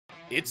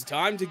It's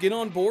time to get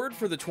on board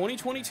for the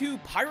 2022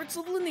 Pirates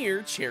of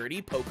Lanier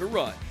Charity Poker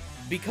Run.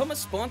 Become a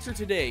sponsor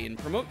today and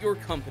promote your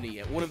company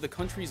at one of the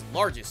country's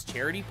largest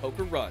charity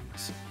poker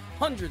runs.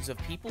 Hundreds of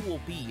people will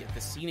be at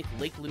the scenic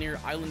Lake Lanier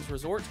Islands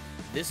Resort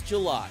this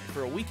July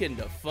for a weekend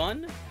of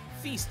fun,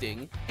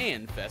 feasting,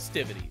 and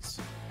festivities.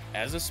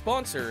 As a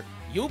sponsor,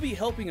 you'll be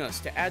helping us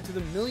to add to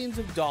the millions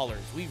of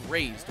dollars we've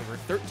raised over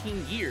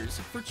 13 years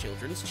for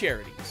children's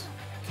charities.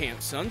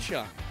 Camp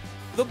Sunshine,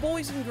 the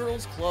Boys and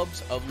Girls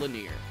Clubs of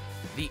Lanier,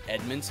 the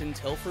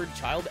Edmondson-Telford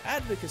Child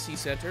Advocacy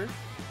Center,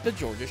 the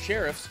Georgia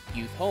Sheriff's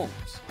Youth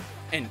Homes,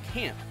 and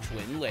Camp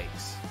Twin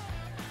Lakes.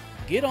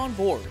 Get on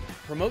board,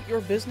 promote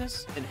your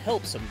business, and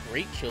help some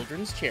great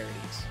children's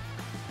charities.